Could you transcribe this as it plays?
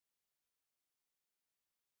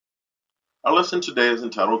Our lesson today is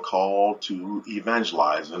entitled Call to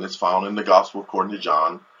Evangelize, and it's found in the Gospel according to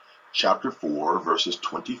John, chapter 4, verses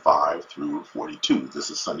 25 through 42. This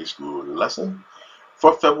is Sunday School lesson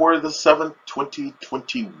for February the 7th,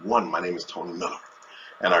 2021. My name is Tony Miller,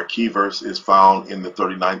 and our key verse is found in the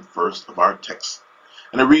 39th verse of our text.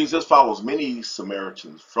 And it reads as follows: Many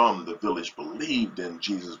Samaritans from the village believed in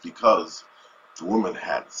Jesus because the woman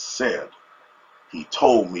had said, "He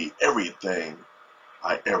told me everything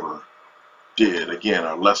I ever did." Again,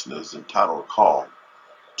 our lesson is entitled Call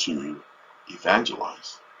to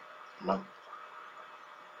Evangelize. Amen.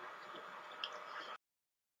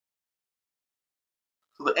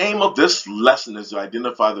 So the aim of this lesson is to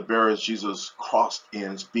identify the barriers Jesus crossed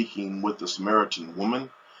in speaking with the Samaritan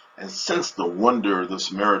woman, and sense the wonder the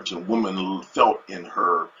Samaritan woman felt in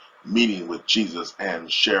her meeting with Jesus,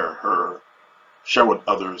 and share with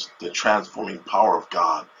others the transforming power of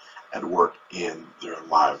God at work in their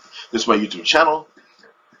lives. This is my YouTube channel.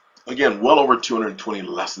 Again, well over 220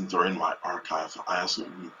 lessons are in my archive. I ask that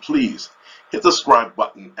you please hit the subscribe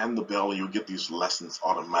button and the bell, and you'll get these lessons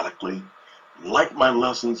automatically. Like my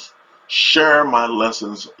lessons, share my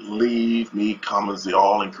lessons, leave me comments. They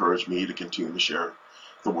all encourage me to continue to share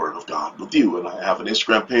the Word of God with you. And I have an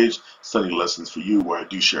Instagram page, Sunday Lessons for You, where I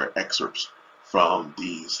do share excerpts from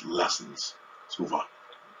these lessons. Let's move on.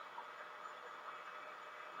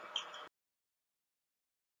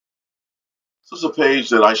 This is a page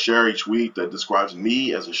that I share each week that describes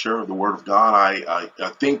me as a sharer of the Word of God. I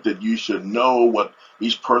think that you should know what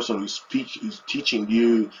each person who's teaching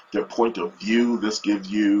you their point of view. This gives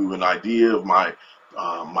you an idea of my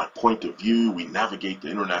point of view. We navigate the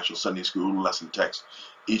International Sunday School lesson text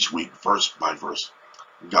each week, verse by verse,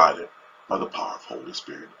 guided by the power of Holy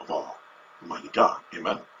Spirit of Almighty God.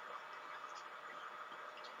 Amen.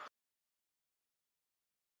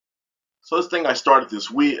 So this thing I started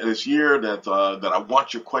this year that I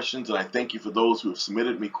want your questions, and I thank you for those who have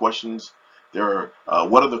submitted me questions. There are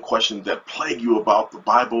what are the questions that plague you about the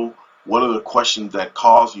Bible? What are the questions that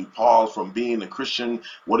cause you pause from being a Christian?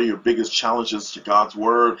 What are your biggest challenges to God's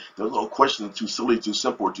Word? There's no question too silly, too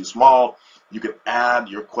simple, or too small. You can add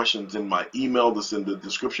your questions in my email that's in the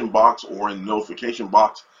description box or in the notification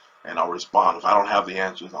box, and I'll respond. If I don't have the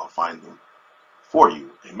answers, I'll find them for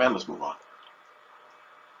you. Amen. Let's move on.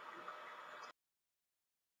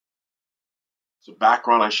 So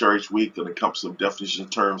background I share each week that encompasses definition,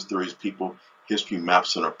 terms, theories, people, history,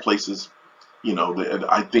 maps, and our places.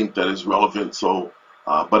 I think that is relevant. So,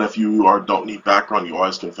 but if you don't need background, you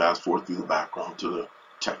always can fast forward through the background to the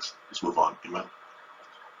text. Let's move on. Amen.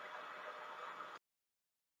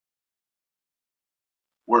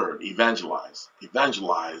 Word, evangelize.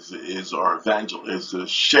 Evangelize is is to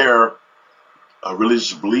share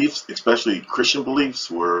religious beliefs, especially Christian beliefs,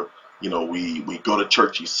 where we go to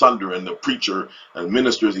church each Sunday, and the preacher and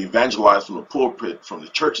ministers evangelize from the pulpit, from the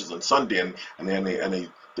churches on Sunday, and then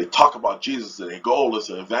they talk about Jesus, and their goal is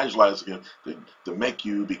to evangelize again, to make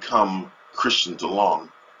you become Christians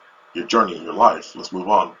along your journey in your life. Let's move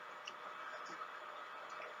on.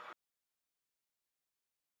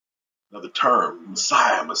 Another term,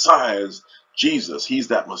 Messiah. Messiah is Jesus. He's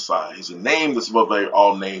that Messiah. He's a name that's above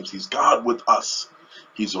all names. He's God with us.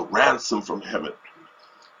 He's a ransom from heaven.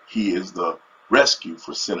 He is the rescue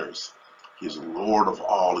for sinners. He is the Lord of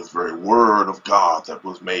all. His very word of God that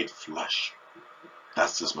was made flesh.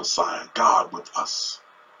 That's his Messiah, God with us.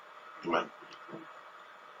 Amen.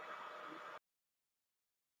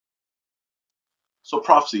 So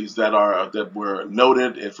prophecies that were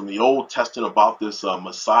noted and from the Old Testament about this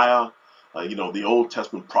Messiah. The Old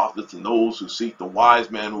Testament prophets and those who seek the wise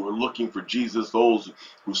men who are looking for Jesus, those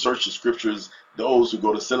who search the scriptures, those who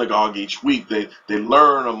go to synagogue each week, they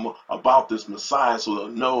learn about this Messiah so they'll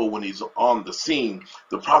know when he's on the scene.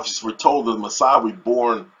 The prophets were told that the Messiah would be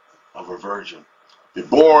born of a virgin, be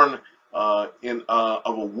born of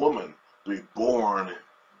a woman, be born,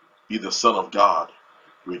 be the Son of God,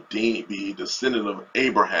 redeemed, be descendant of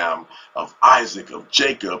Abraham, of Isaac, of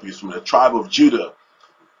Jacob. He's from the tribe of Judah.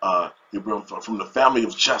 He from the family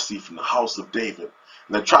of Jesse, from the house of David.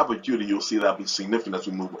 And the tribe of Judah, you'll see that be significant as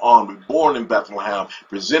we move on. We're born in Bethlehem,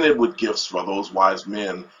 presented with gifts for those wise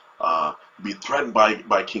men, be threatened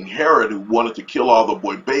by King Herod, who wanted to kill all the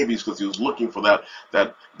boy babies because he was looking for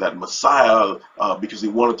that Messiah, because he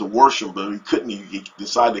wanted to worship, but he couldn't. He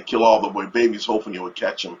decided to kill all the boy babies, hoping he would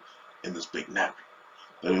catch him in this big nap.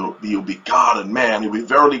 That he'll be God and man. He'll be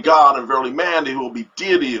verily God and verily man. He will be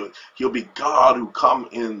deity. He'll be God who come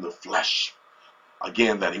in the flesh.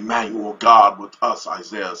 Again, that Emmanuel, God with us,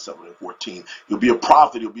 Isaiah 7:14. He'll be a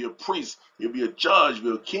prophet, he'll be a priest, he'll be a judge,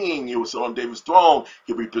 he'll be a king, he will sit on David's throne,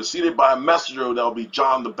 he'll be preceded by a messenger, that'll be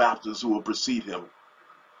John the Baptist, who will precede him.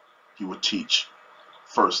 He will teach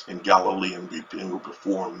first in Galilee and will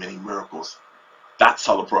perform many miracles. That's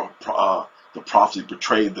how the prophecy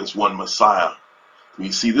portrayed this one Messiah. When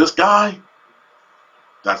you see this guy,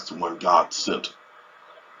 that's the one God sent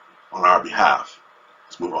on our behalf.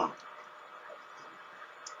 Let's move on.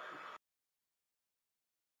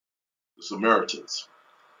 The Samaritans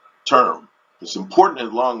term. It's important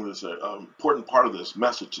along this important part of this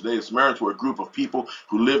message today. The Samaritans were a group of people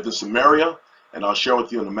who lived in Samaria, and I'll share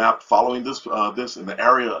with you on the map following this in the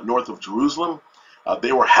area north of Jerusalem.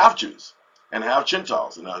 They were half Jews and half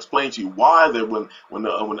Gentiles, and I'll explain to you why. That when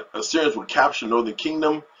the Assyrians would capture the northern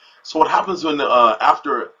kingdom. So what happens when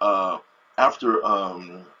after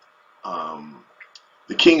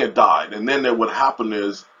the king had died, and then what happened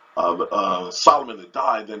is Solomon had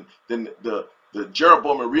died, then the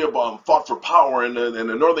Jeroboam and Rehoboam fought for power, and the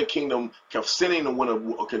northern kingdom kept sinning and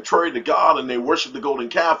went contrary to God, and they worshipped the golden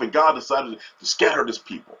calf, and God decided to scatter this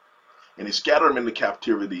people. And he scattered them into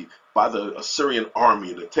captivity by the Assyrian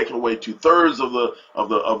army. They taken away 2/3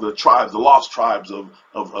 of the tribes, the lost tribes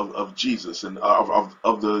of Jesus and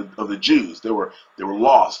of the Jews. They were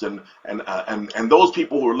lost, and those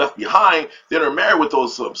people who were left behind, they were married with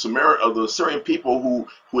those the Assyrian people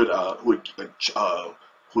who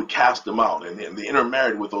had cast them out, and they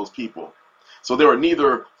intermarried with those people. So they were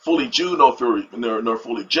neither fully Jew nor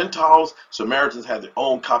fully Gentiles. Samaritans had their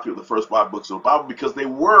own copy of the first 5 books of the Bible because they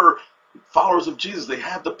were followers of Jesus. They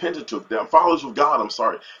had the Pentateuch. They were followers of God.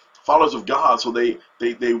 Followers of God. So they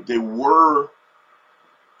were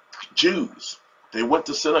Jews. They went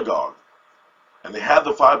to synagogue, and they had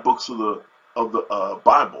the 5 books of the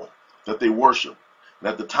Bible that they worshiped. And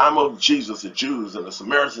at the time of Jesus, the Jews and the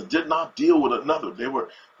Samaritans did not deal with another. They were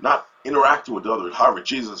not interacting with others. However,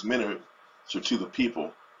 Jesus ministered to the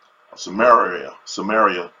people of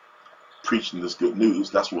Samaria, preaching this good news.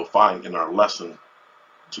 That's what we'll find in our lesson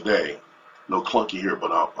today. No clunky here,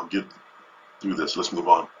 but I'll get through this. Let's move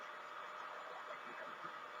on.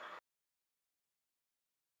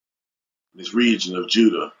 This region of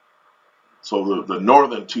Judah. So the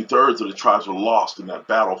northern 2/3 of the tribes were lost in that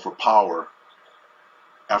battle for power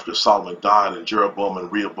after Solomon died, and Jeroboam and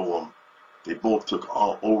Rehoboam, they both took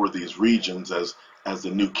over these regions as the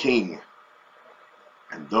new king.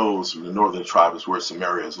 And those from the northern tribe is where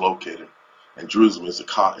Samaria is located, and Jerusalem is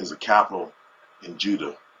a capital in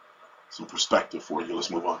Judah. Some perspective for you. Let's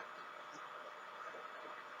move on.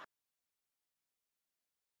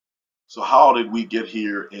 So how did we get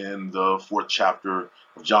here in the 4th chapter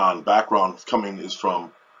of John? Background coming is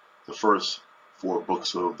from the first 4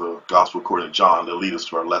 books of the Gospel according to John that lead us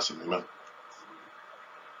to our lesson. Amen.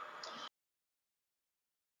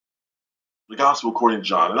 The Gospel according to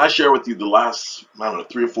John, and I share with you the last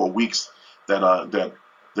 3 or 4 weeks that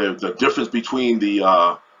the difference between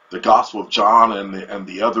the Gospel of John and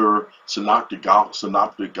the other synoptic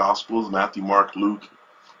Gospels, Matthew, Mark, Luke,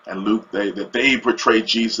 and Luke, they portray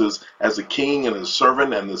Jesus as a king and a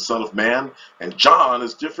servant and the Son of Man. And John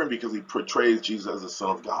is different because he portrays Jesus as the Son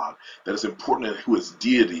of God. That is important who is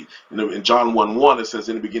deity. In John 1:1 it says,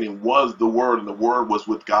 "In the beginning was the Word, and the Word was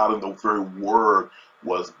with God, and the very Word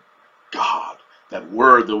was God." That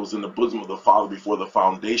Word that was in the bosom of the Father before the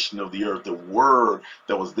foundation of the earth, the Word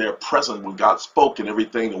that was there present when God spoke, and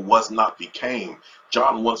everything that was not became.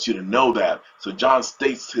 John wants you to know that. So John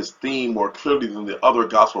states his theme more clearly than the other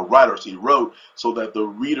gospel writers he wrote, so that the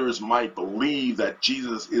readers might believe that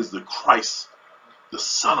Jesus is the Christ, the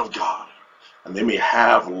Son of God, and they may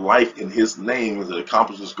have life in his name. As it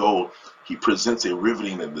accomplishes his goal, he presents a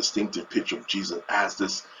riveting and distinctive picture of Jesus as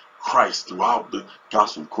this Christ throughout the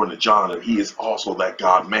Gospel according to John, and he is also that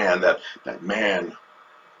God-man, that man,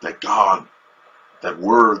 that God, that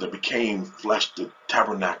Word that became flesh to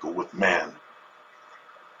tabernacle with man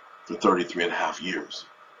for 33.5 years.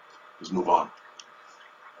 Let's move on.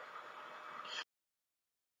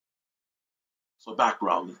 So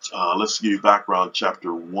background, let's give you background,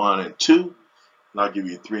 chapter 1 and 2, and I'll give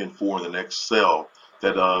you 3 and 4 in the next cell.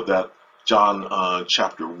 That John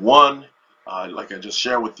chapter 1. Like I just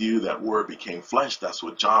shared with you, that Word became flesh. That's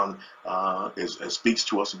what John speaks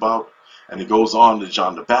to us about. And it goes on to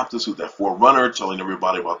John the Baptist, who's that forerunner, telling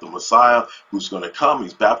everybody about the Messiah who's going to come.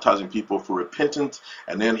 He's baptizing people for repentance.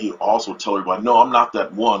 And then he also tells everybody, no, I'm not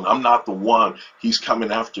that one. I'm not the one. He's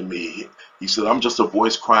coming after me. He said, I'm just a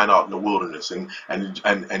voice crying out in the wilderness.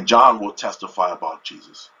 And John will testify about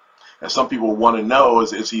Jesus. And some people want to know,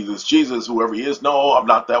 is he this Jesus, whoever he is? No, I'm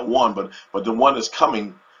not that one. But the one is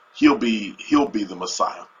coming. he'll be the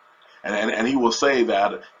Messiah. And he will say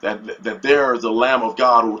that there is the Lamb of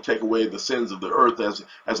God who will take away the sins of the earth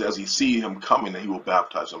as he see him coming, and he will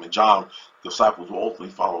baptize them. And John, disciples will ultimately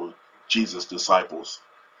follow Jesus' disciples.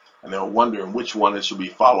 And they'll wonder which one it should be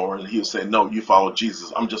follower. And he'll say, no, you follow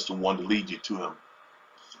Jesus. I'm just the one to lead you to him.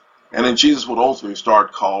 And then Jesus would ultimately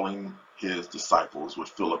start calling his disciples with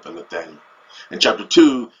Philip and Nathaniel. In chapter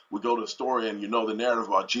 2, we go to the story, and you know the narrative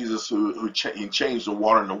about Jesus he changed the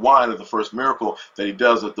water into wine at the first miracle that he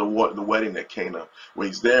does at the wedding at Cana, where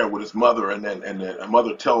he's there with his mother, and the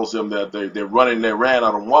mother tells him that they ran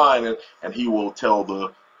out of wine, and he will tell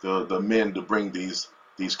the men to bring these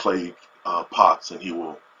clay pots, and he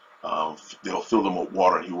will they'll fill them with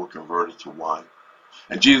water, and he will convert it to wine.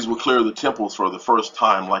 And Jesus will clear the temples for the first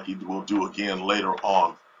time, like he will do again later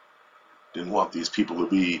on. Didn't want these people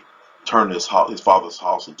to turn his father's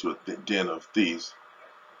house into a den of thieves.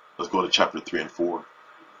 Let's go to chapter 3 and 4.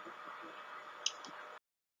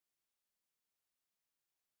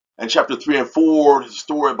 And chapter 3 and 4 is a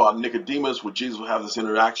story about Nicodemus, where Jesus will have this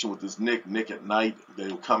interaction with this Nick at night. They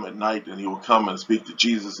will come at night, and he will come and speak to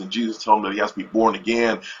Jesus, and Jesus tells him that he has to be born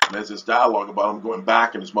again. And there's this dialogue about him going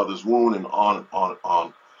back in his mother's womb, and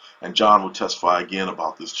on. And John will testify again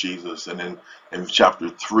about this Jesus. And then in chapter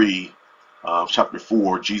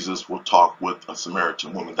 4, Jesus will talk with a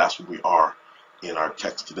Samaritan woman. That's where we are in our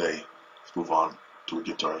text today. Let's move on till we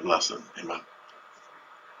get to our lesson. Amen.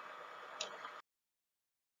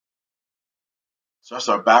 So that's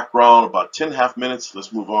our background, about 10.5 minutes.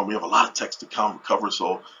 Let's move on. We have a lot of text to cover,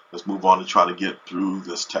 so let's move on and try to get through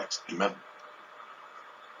this text. Amen.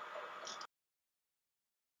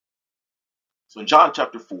 So in John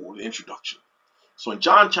chapter 4, the introduction. So in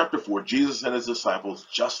John chapter 4, Jesus and his disciples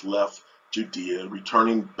just left Judea,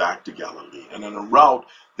 returning back to Galilee. And in a route,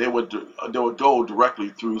 they would go directly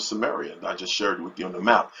through Samaria. I just shared it with you on the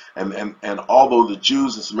map. And although the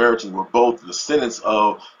Jews and Samaritans were both descendants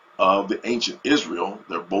of the ancient Israel,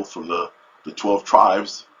 they're both from the 12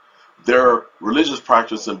 tribes, their religious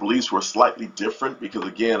practice and beliefs were slightly different, because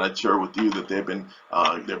again, I share with you that they've been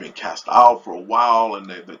cast out for a while, and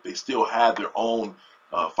they still had their own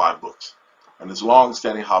 5 books. And this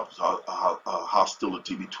long-standing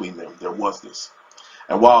hostility between them. There was this.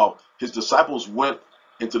 And while his disciples went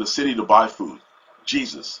into the city to buy food,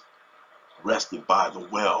 Jesus rested by the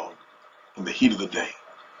well in the heat of the day.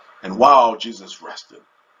 And while Jesus rested,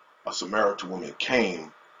 a Samaritan woman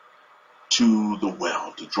came to the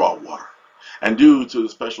well to draw water. And due to the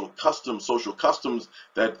social customs,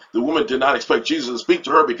 that the woman did not expect Jesus to speak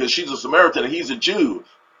to her, because she's a Samaritan and he's a Jew.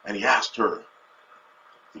 And he asked her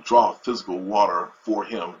to draw physical water for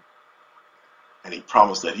him, and he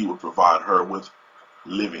promised that he would provide her with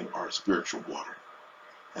living or spiritual water.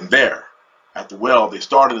 And there, at the well, they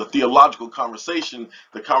started a theological conversation.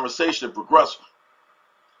 The conversation progressed,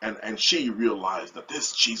 and she realized that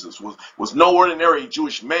this Jesus was no ordinary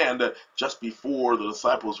Jewish man, that just before the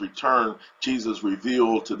disciples returned, Jesus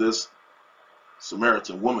revealed to this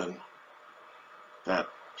Samaritan woman that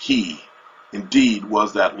he indeed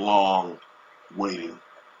was that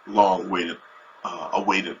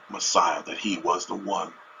awaited Messiah, that he was the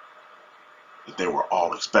one that they were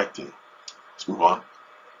all expecting. Let's move on.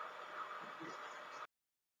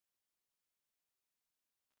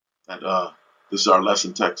 And this is our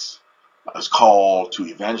lesson text. It's called to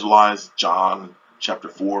Evangelize, John chapter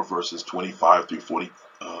 4, verses 25 through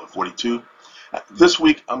 42. This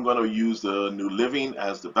week, I'm going to use the New Living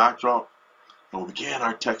as the backdrop. And we'll begin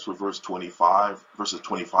our text with verses 25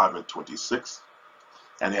 and 26.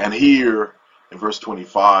 And here in verse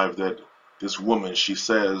 25, that this woman, she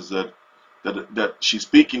says that she's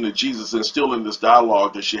speaking to Jesus, and still in this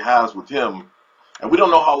dialogue that she has with him. And we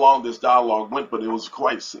don't know how long this dialogue went, but it was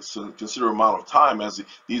quite a considerable amount of time, as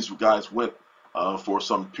these guys went for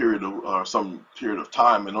some period of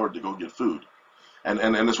time in order to go get food.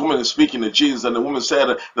 And this woman is speaking to Jesus, and the woman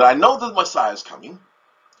said that I know that the Messiah is coming,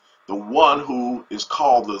 the one who is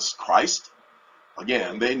called this Christ.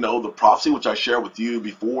 Again, they know the prophecy which I shared with you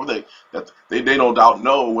before. They no doubt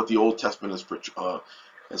know what the Old Testament has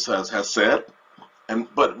said.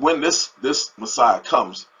 But when this Messiah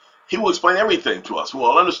comes, he will explain everything to us.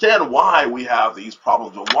 We'll understand why we have these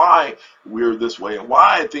problems, and why we're this way, and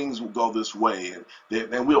why things will go this way,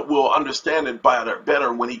 and we'll understand it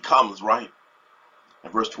better when he comes, right?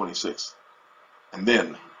 In verse 26, and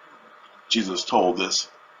then Jesus told this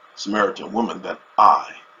Samaritan woman that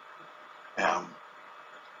I am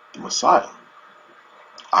the Messiah.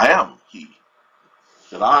 I am he.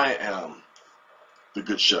 That I am the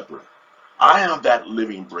good shepherd. I am that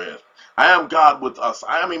living bread. I am God with us.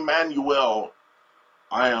 I am Emmanuel,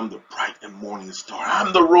 I am the bright and morning star.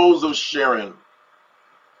 I'm the rose of Sharon.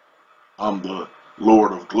 I'm the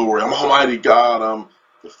Lord of glory. I'm Almighty God. I'm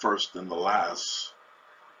the first and the last.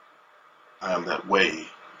 I am that way,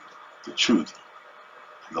 the truth,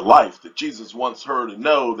 and the life that Jesus wants her to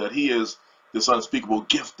know, that he is this unspeakable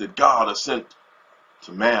gift that God has sent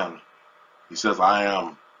to man. He says, I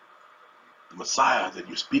am the Messiah that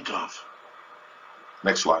you speak of.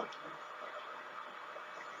 Next slide.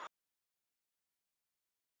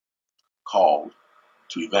 Called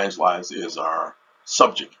to evangelize is our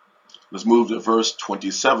subject. Let's move to verse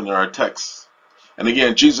 27 in our text. And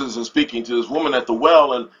again, Jesus is speaking to this woman at the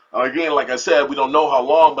well. And again, like I said, we don't know how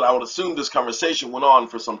long, but I would assume this conversation went on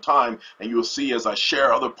for some time. And you'll see as I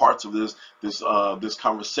share other parts of this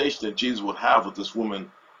conversation that Jesus would have with this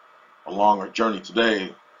woman along her journey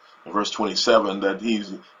today. In verse 27,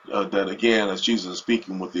 that again, as Jesus is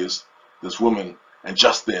speaking with this woman, and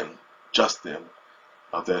just then,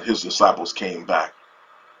 that his disciples came back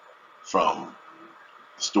from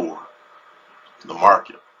the store, the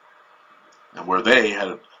market, and where they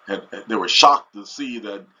were shocked to see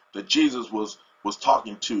that Jesus was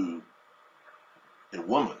talking to a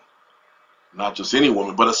woman, not just any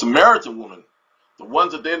woman, but a Samaritan woman, the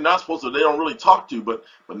ones that they're not supposed to, they don't really talk to, but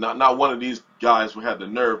not one of these guys who had the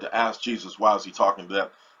nerve to ask Jesus, why is he talking to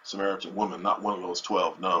that Samaritan woman? Not one of those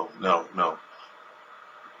 12. No.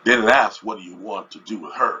 They didn't ask, what do you want to do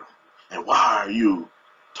with her? And why are you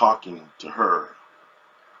talking to her?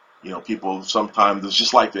 You know, people sometimes, it's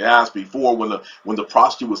just like they asked before when the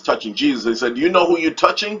prostitute was touching Jesus. They said, do you know who you're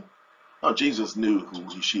touching? No, Jesus knew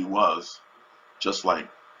who she was, just like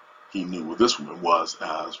he knew who this woman was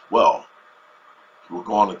as well. We're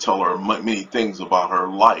going to tell her many things about her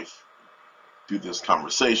life through this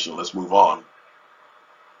conversation. Let's move on.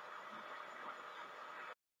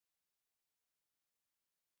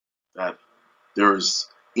 That there's,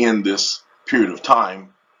 in this period of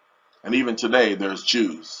time, and even today, there's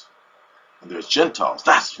Jews and there's Gentiles.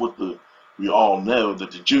 That's what we all know,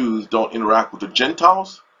 that the Jews don't interact with the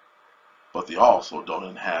Gentiles, but they also don't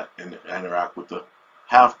interact with the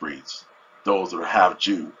half-breeds, those that are half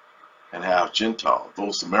Jew and half Gentile,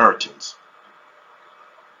 those Samaritans.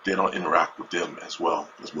 They don't interact with them as well.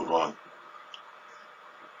 Let's move on.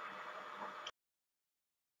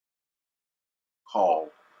 Call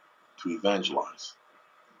to evangelize.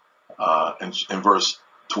 In verse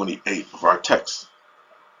 28 of our text.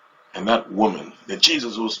 And that woman that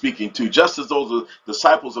Jesus was speaking to, just as those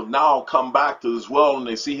disciples have now come back to this well and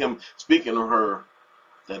they see him speaking to her,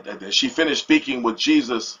 that she finished speaking with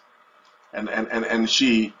Jesus and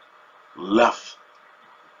she left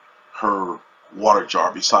her water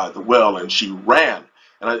jar beside the well and she ran.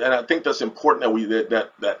 And I think that's important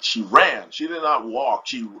that she ran. She did not walk.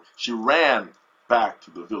 She ran back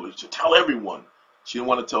to the village to tell everyone. She didn't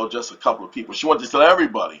want to tell just a couple of people. She wanted to tell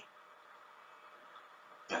everybody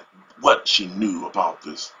that what she knew about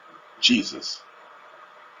this Jesus.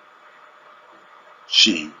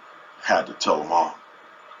 She had to tell them all.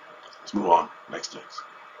 Let's move on. Next text.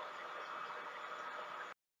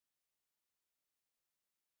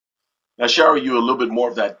 Now, share with you a little bit more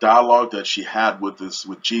of that dialogue that she had with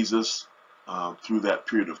Jesus through that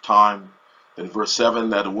period of time. In verse 7,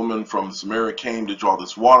 that a woman from Samaria came to draw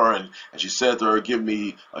this water, and she said to her, give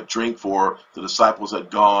me a drink, for the disciples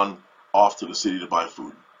had gone off to the city to buy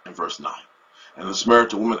food. In verse 9. And the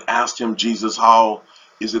Samaritan woman asked him, Jesus, how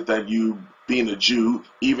is it that you, being a Jew,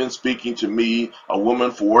 even speaking to me, a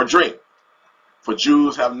woman, for a drink? For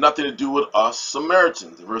Jews have nothing to do with us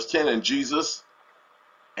Samaritans. In verse 10, and Jesus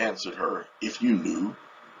answered her, if you knew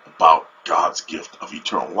about God's gift of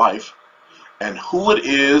eternal life, and who it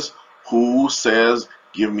is who says,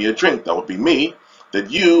 give me a drink, that would be me, that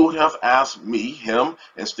you would have asked me, him,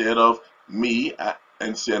 instead of me,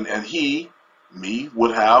 and he, me,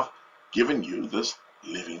 would have given you this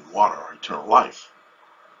living water, or eternal life.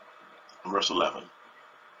 Verse 11,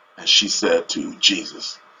 and she said to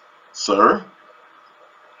Jesus, sir,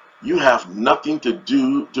 you have nothing to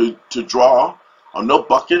do to draw, or no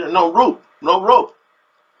bucket, and no rope,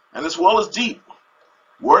 and this well is deep.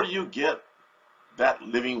 Where do you get that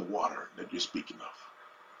living water that you're speaking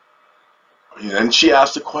of? And she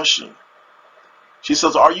asked a question. She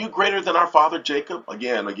says, are you greater than our father Jacob?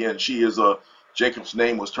 Again, she is Jacob's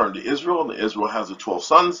name was turned to Israel, and Israel has the 12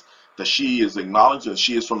 sons, that she is acknowledged, and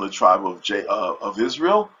she is from the tribe of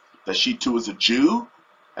Israel, that she too is a Jew.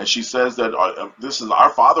 And she says that this is our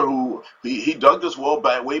father who he dug this well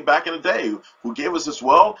way back in the day, who gave us this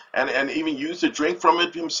well and even used to drink from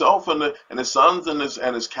it himself and his sons and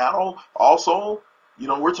his cattle also. You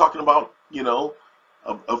know, we're talking about, you know,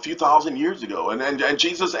 a few thousand years ago. And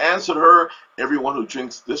Jesus answered her, everyone who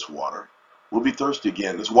drinks this water will be thirsty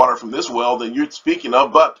again. This water from this well that you're speaking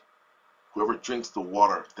of, but whoever drinks the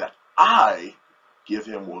water that I give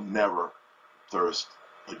him will never thirst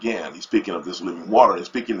again. He's speaking of this living water. He's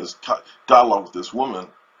speaking this dialogue with this woman,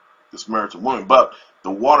 this Samaritan woman. But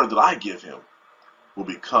the water that I give him will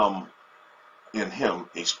become in him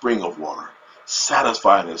a spring of water,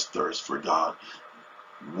 satisfying his thirst for God,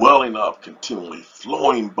 welling up continually,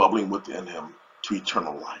 flowing, bubbling within him to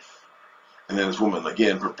eternal life. And then this woman,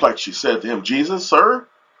 again perplexed, she said to him, Jesus, sir,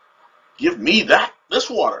 give me this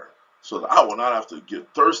water, so that I will not have to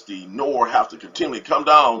get thirsty, nor have to continually come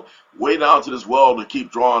down, way down to this well to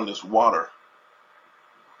keep drawing this water.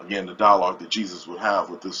 Again, the dialogue that Jesus would have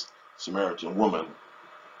with this Samaritan woman.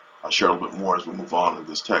 I'll share a little bit more as we move on in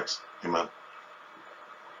this text. Amen.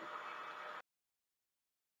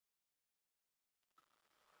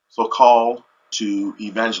 So call to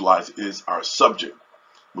evangelize is our subject.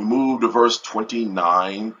 We move to verse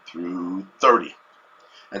 29 through 30.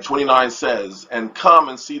 And 29 says, and come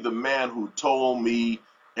and see the man who told me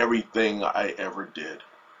everything I ever did.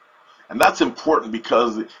 And that's important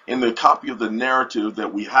because in the copy of the narrative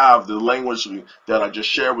that we have, the language that I just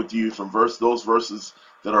shared with you from those verses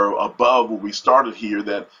that are above where we started here,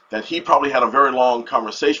 that he probably had a very long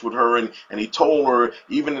conversation with her, and he told her,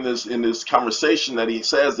 even in this conversation, that he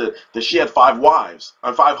says that she had 5 wives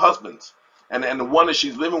and 5 husbands, and the one that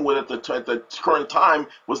she's living with at the current time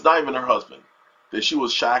was not even her husband, that she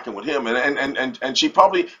was shacking with him, and he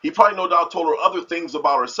probably no doubt told her other things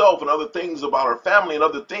about herself and other things about her family and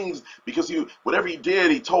other things, because whatever he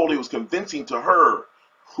did, he was convincing to her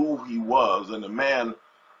who he was, and the man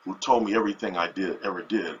who told me everything I ever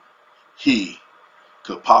did, he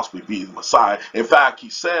could possibly be the Messiah. In fact, he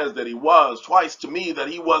says that he was twice to me, that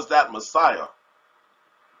he was that Messiah.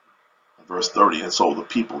 Verse 30, and so the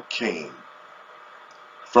people came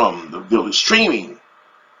from the village, streaming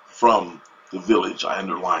from the village, I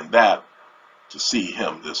underlined that, to see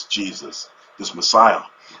him, this Jesus, this Messiah.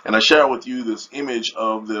 And I share with you this image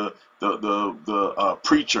of the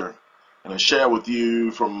preacher, and I share with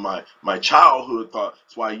you from my childhood.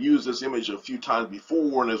 That's why I used this image a few times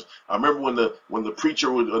before. And I remember when the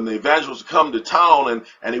preacher when the evangelist would come to town,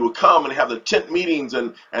 and he would come and have the tent meetings,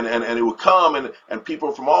 and he would come, and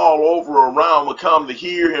people from all over around would come to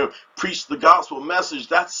hear him preach the gospel message.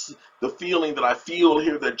 That's the feeling that I feel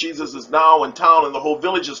here, that Jesus is now in town, and the whole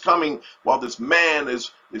village is coming while this man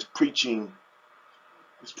is preaching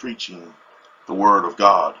the word of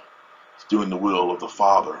God. He's doing the will of the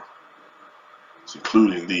Father. It's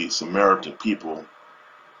including the Samaritan people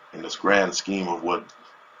in this grand scheme of what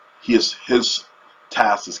his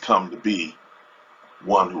task has come to be,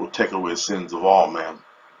 one who will take away the sins of all men,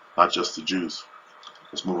 not just the Jews.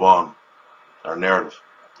 Let's move on. Our narrative.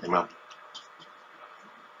 Amen.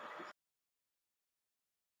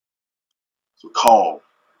 So call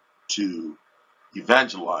to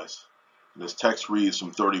evangelize. And this text reads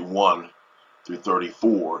from 31 through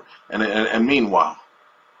 34. And meanwhile,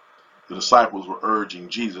 the disciples were urging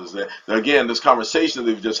Jesus. That again, this conversation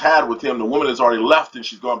that they've just had with him, the woman has already left, and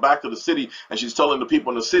she's gone back to the city, and she's telling the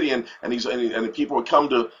people in the city, and the people would come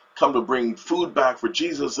to bring food back for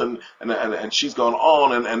Jesus, and she's gone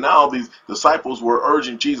on, and now these disciples were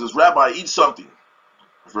urging Jesus, Rabbi, eat something.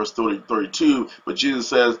 Verse 32, but Jesus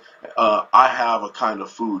says, I have a kind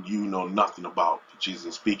of food you know nothing about.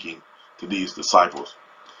 Jesus speaking to these disciples.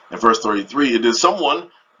 In verse 33, did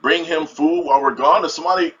someone bring him food while we're gone? Did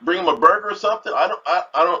somebody bring him a burger or something? I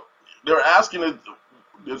don't. They're asking,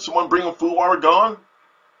 did someone bring him food while we're gone?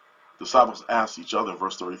 Disciples asked each other in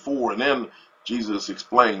verse 34, and then Jesus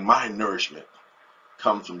explained, my nourishment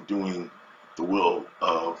comes from doing the will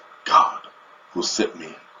of God who sent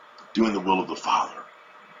me, doing the will of the Father,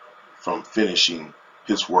 from finishing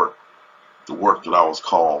his work, the work that I was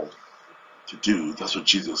called to do. That's what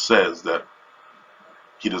Jesus says, that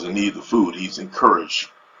he doesn't need the food. He's encouraged.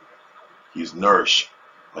 He's nourished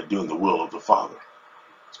by doing the will of the Father.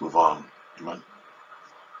 Let's move on. Amen.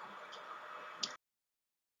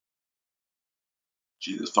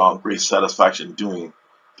 Jesus found great satisfaction doing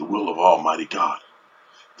the will of Almighty God.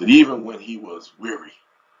 That even when he was weary,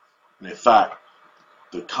 and in fact,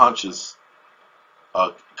 the conscious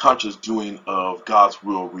doing of God's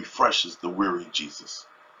will refreshes the weary Jesus.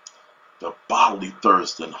 The bodily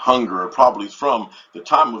thirst and hunger probably from the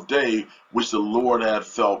time of day which the Lord had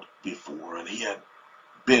felt before, and he had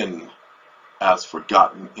been as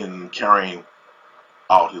forgotten in carrying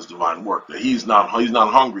out his divine work. That he's not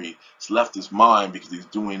hungry. It's left his mind because he's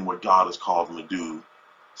doing what God has called him to do,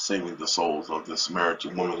 saving the souls of the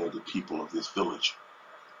Samaritan woman and the people of this village.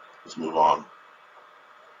 Let's move on.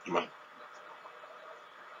 Amen.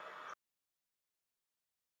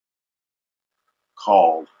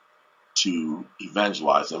 Called to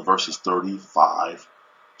evangelize in verses 35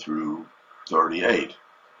 through 38.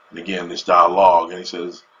 And again, this dialogue, and he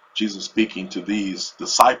says, Jesus speaking to these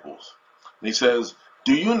disciples, and he says,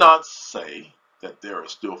 do you not say that there are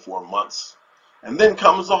still 4 months? And then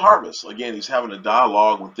comes the harvest. Again, he's having a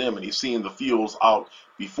dialogue with them, and he's seeing the fields out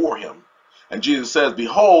before him. And Jesus says,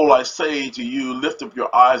 behold, I say to you, lift up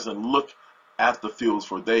your eyes and look at the fields,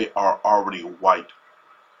 for they are already white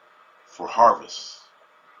for harvest.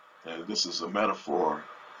 And this is a metaphor,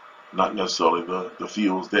 not necessarily the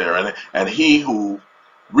fields there. And he who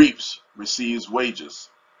reaps receives wages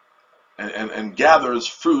and gathers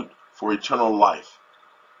fruit for eternal life,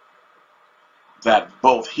 that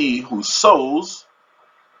both he who sows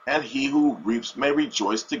and he who reaps may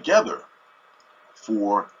rejoice together.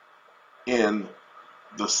 For in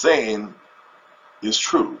the saying is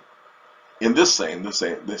true. In this saying, this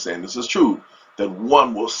is true, that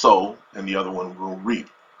one will sow and the other one will reap.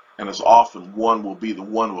 And as often one will be the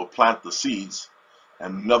one who will plant the seeds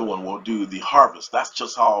and another one will do the harvest. That's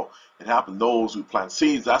just how it happened. Those who plant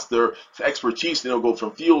seeds, that's their expertise. They'll go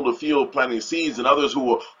from field to field planting seeds, and others who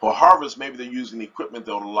will harvest, maybe they're using equipment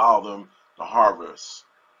that will allow them to harvest.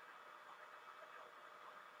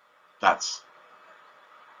 That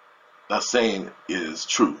saying is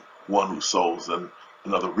true. One who sows and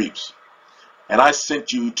another reaps. And I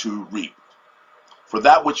sent you to reap for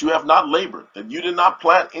that which you have not labored, that you did not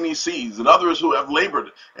plant any seeds, and others have labored,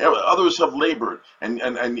 and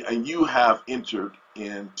you have entered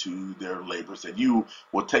into their labors, that you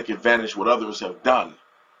will take advantage of what others have done,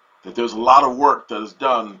 that there's a lot of work that is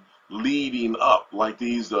done leading up, like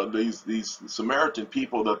these Samaritan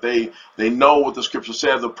people, that they know what the scripture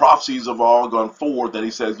says, the prophecies have all gone forward, that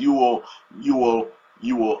he says you will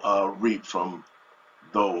reap from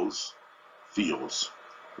those fields.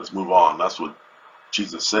 Let's move on. That's what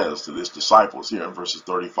Jesus says to his disciples here in verses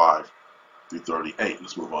 35 through 38.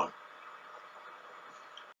 Let's move on.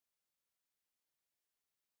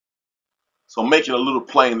 So make it a little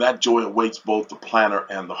plain, that joy awaits both the planter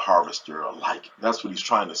and the harvester alike. That's what he's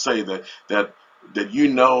trying to say, that you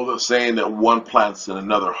know the saying that one plants and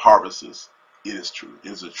another harvests. It is true.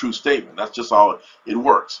 It is a true statement. That's just how it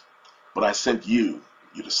works. But I sent you,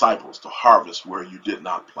 your disciples, to harvest where you did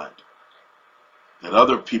not plant. That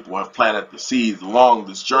other people have planted the seeds along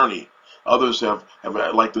this journey. Others have,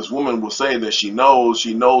 like this woman will say that she knows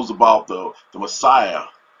about the Messiah.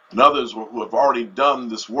 And others who have already done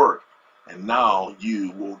this work. And now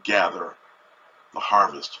you will gather the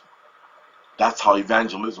harvest. That's how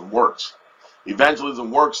evangelism works.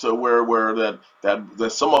 Evangelism works where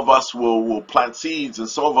that some of us will plant seeds, and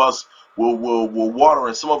some of us will water,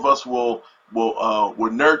 and some of us will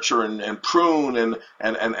nurture and prune, and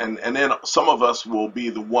then some of us will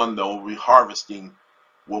be the one that will be harvesting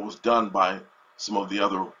what was done by some of the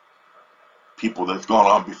other people that's gone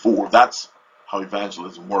on before. That's how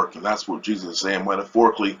evangelism works, and that's what Jesus is saying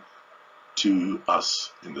metaphorically to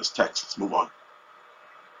us in this text. Let's move on.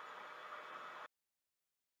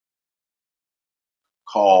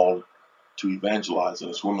 Called to evangelize, and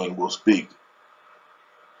this woman will speak.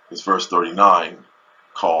 It's verse 39.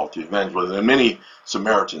 Called to evangelize. And many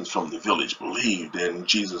Samaritans from the village believed in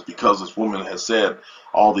Jesus because this woman has said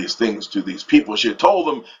all these things to these people. She had told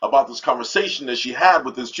them about this conversation that she had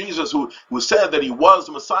with this Jesus who said that he was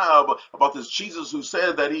the Messiah, about this Jesus who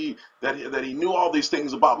said that he knew all these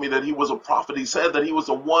things about me, that he was a prophet. He said that he was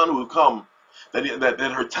the one who would come. That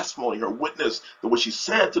her testimony, her witness, that what she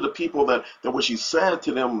said to the people, that what she said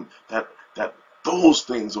to them, that those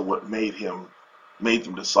things are what made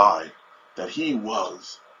them decide that he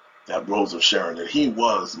was that Rose of Sharon, that he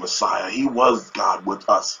was Messiah, he was God with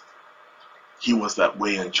us. He was that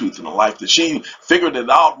way and truth in the life. That she figured it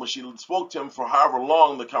out when she spoke to him for however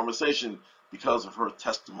long the conversation, because of her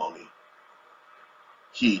testimony.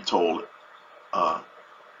 He told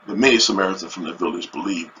the many Samaritans from the village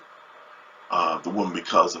believed the woman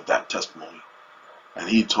because of that testimony. And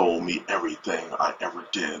he told me everything I ever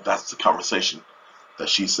did. That's the conversation that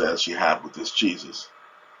she says she had with this Jesus.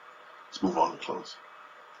 Let's move on and close.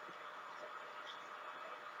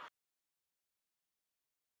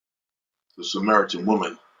 The Samaritan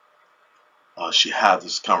woman, she had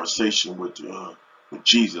this conversation with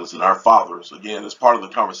Jesus and our fathers. Again, it's part of the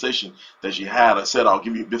conversation that she had. I said I'll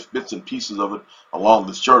give you bits and pieces of it along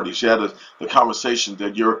this journey. She had the conversation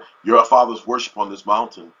that your fathers worship on this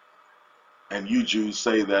mountain, and you Jews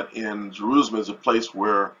say that in Jerusalem is a place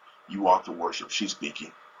where you ought to worship. She's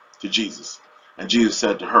speaking to Jesus. And Jesus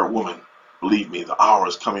said to her, woman, believe me, the hour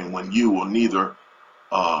is coming when you will neither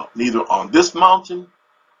on this mountain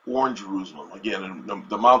or in Jerusalem. Again,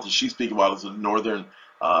 the mountain she's speaking about is the northern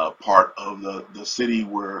part of the city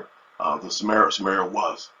where the Samaria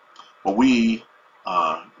was. But we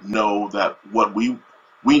know that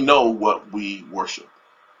we know what we worship.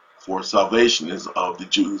 For salvation is of the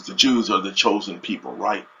Jews. The Jews are the chosen people,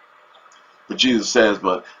 right? But Jesus says,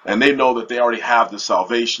 and they know that they already have the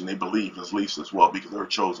salvation. They believe, at least as well, because they're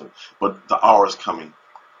chosen. But the hour is coming,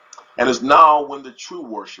 and it's now when the true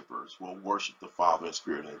worshipers will worship the Father in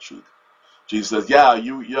spirit and in truth. Jesus says, yeah,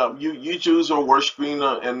 you Jews are worshiping,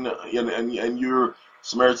 and you're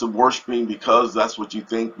Samaritans are worshiping because that's what you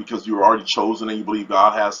think, because you're already chosen and you believe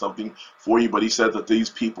God has something for you. But he said that these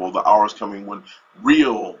people, the hour is coming when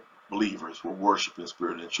real believers will worship in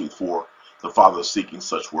spirit and truth, for the Father is seeking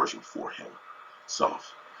such worship for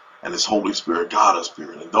himself. And his Holy Spirit, God is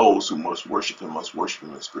spirit, and those who must worship him in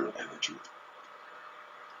spirit and in truth.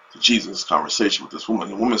 So Jesus' conversation with this woman,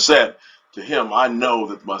 the woman said to him, I know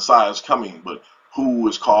that the Messiah is coming, but who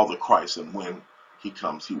is called the Christ? And when he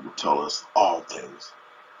comes, he will tell us all things.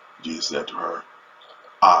 Jesus said to her,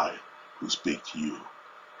 I who speak to you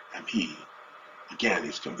am he. Again,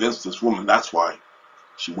 he's convinced this woman. That's why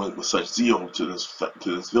she went with such zeal to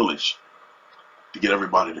this village, to get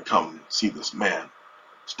everybody to come see this man.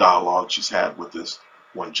 This dialogue she's had with this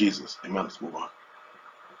one Jesus. Amen. Let's move on.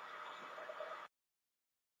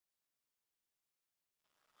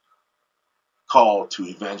 Call to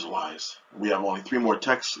evangelize. We have only 3 more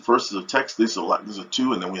texts. First is a text. These are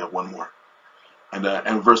 2, and then we have 1 more.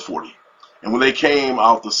 And verse 40. And when they came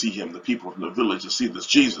out to see him, the people from the village to see this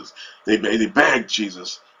Jesus, they begged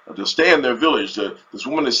Jesus to stay in their village. This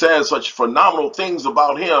woman has said such phenomenal things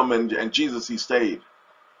about him, and Jesus, he stayed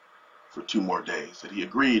for 2 more days. That he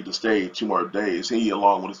agreed to stay 2 more days, he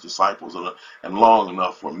along with his disciples, and long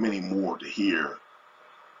enough for many more to hear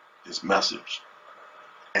his message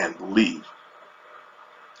and believe.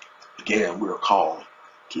 Again, we are called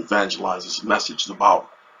to evangelize. This message is about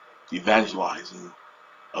the evangelizing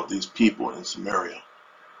of these people in Samaria.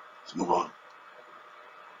 Let's move on.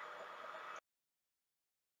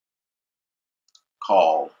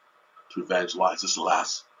 Call to evangelize. This is the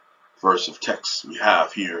last verse of text we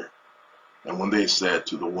have here. And when they said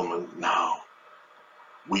to the woman, now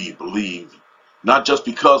we believe, not just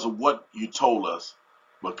because of what you told us,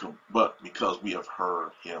 but because we have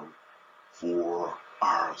heard him for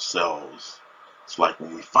ourselves. It's like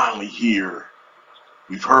when we finally hear,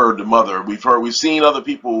 we've heard the mother, we've seen other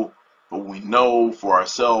people, but we know for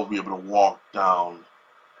ourselves, we're able to walk down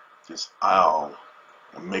this aisle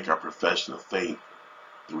and make our profession of faith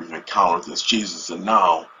that we've encountered this Jesus, and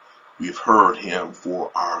now we've heard him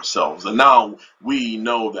for ourselves, and now we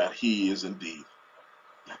know that he is indeed,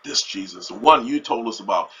 that this Jesus, the one you told us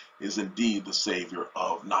about, is indeed the Savior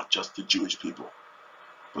of not just the Jewish people,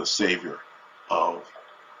 but the Savior of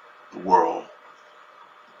the world.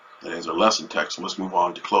 That is our lesson text. Let's move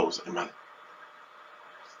on to close. Amen.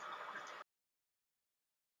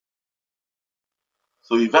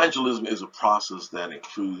 So evangelism is a process that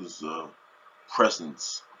includes the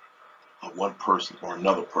presence of one person or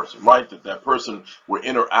another person, right? That person will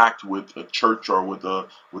interact with a church, or with a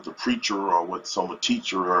preacher, or with a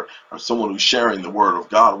teacher, or someone who's sharing the word of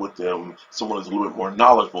God with them, someone who's a little bit more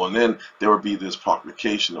knowledgeable, and then there will be this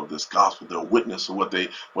proclamation of this gospel. They'll witness of what they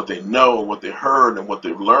know, what they heard, and what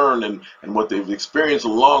they've learned, and what they've experienced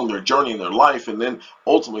along their journey in their life, and then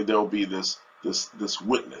ultimately there will be this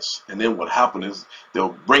witness. And then what happened is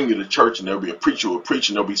they'll bring you to church, and there'll be a preacher who will preach,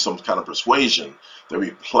 and there'll be some kind of persuasion. They'll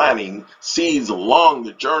be planting seeds along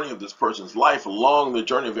the journey of this person's life, along the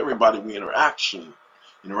journey of everybody we interact in.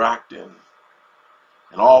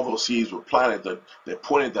 And all those seeds were planted that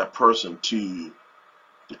pointed that person to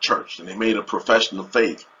the church. And they made a profession of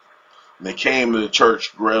faith. And they came to the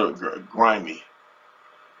church grimy.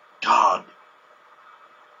 The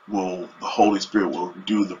Holy Spirit will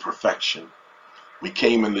do the perfection. We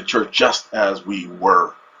came in the church just as we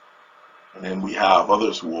were. And then we have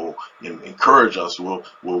others who will encourage us,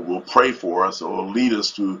 will pray for us, or lead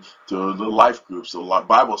us to the life groups, the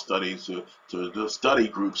Bible studies, to the study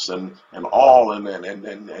groups, and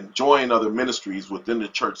join other ministries within the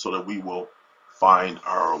church, so that we will find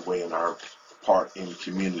our way and our part in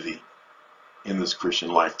community in this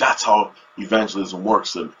Christian life. That's how evangelism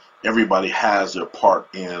works, and everybody has their part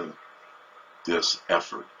in this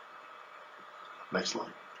effort. Next slide.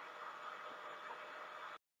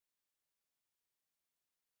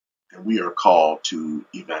 And we are called to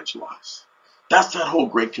evangelize. That's that whole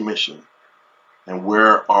Great Commission. And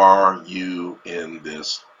where are you in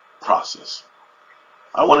this process?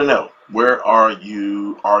 I want to know, where are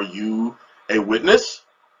you? Are you a witness?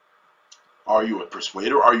 Are you a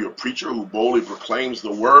persuader? Are you a preacher who boldly proclaims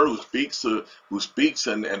the word, who speaks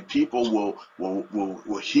and people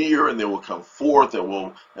will hear and they will come forth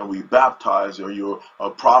and be baptized? Or you're a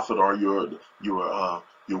prophet, or you're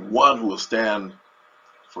one who will stand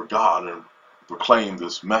for God and proclaim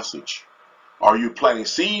this message? Are you planting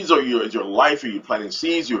seeds, or is your life? Are you planting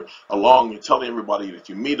seeds? You're telling everybody that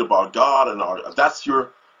you meet about God, and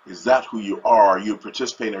is that who you are? Are you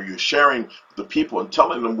participating? Are you sharing with the people and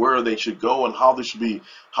telling them where they should go and how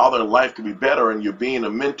their life could be better? And you're being a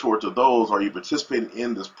mentor to those. Are you participating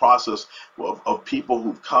in this process of people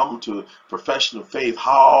who've come to profession of faith?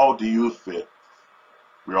 How do you fit?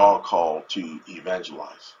 We're all called to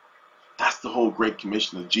evangelize. That's the whole Great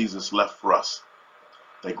Commission that Jesus left for us.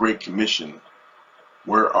 That Great Commission.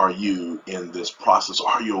 Where are you in this process?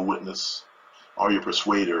 Are you a witness? Are you a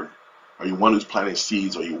persuader? Are you one who's planting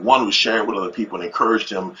seeds? Are you one who's sharing with other people and encourage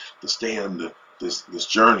them to stay in this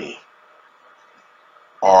journey?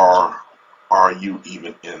 Or are you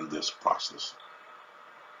even in this process?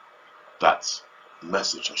 That's the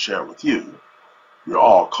message I share with you. We're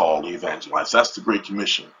all called to evangelize. That's the Great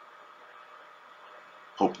Commission.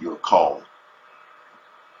 Hope you're called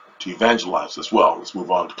to evangelize as well. Let's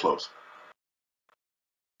move on to close.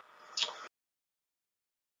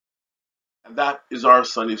 And that is our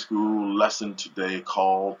Sunday school lesson today,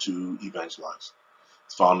 called to evangelize.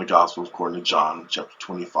 It's found in the Gospel according to John, chapter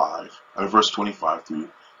 25, verse 25 through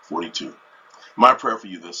 42. My prayer for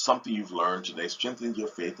you, there's something you've learned today, strengthen your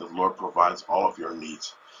faith that the Lord provides all of your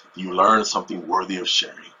needs. You learn something worthy of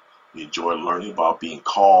sharing. You enjoy learning about being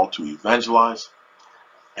called to evangelize,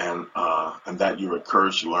 and that you're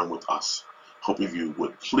encouraged to learn with us. Hope if you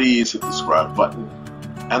would please hit the subscribe button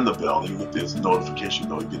and the bell, and you get this notification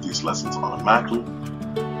though you get these lessons automatically.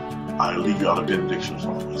 I leave you out a benediction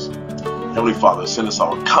from us. Heavenly Father, send us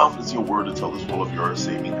our confidence in your word to tell this world of your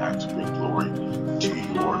saving acts of great glory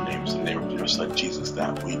to your names. In the name of your Son Jesus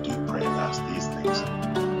that we do pray and ask these things.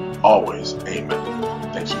 Always,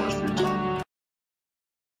 amen. Thanks so much for your time.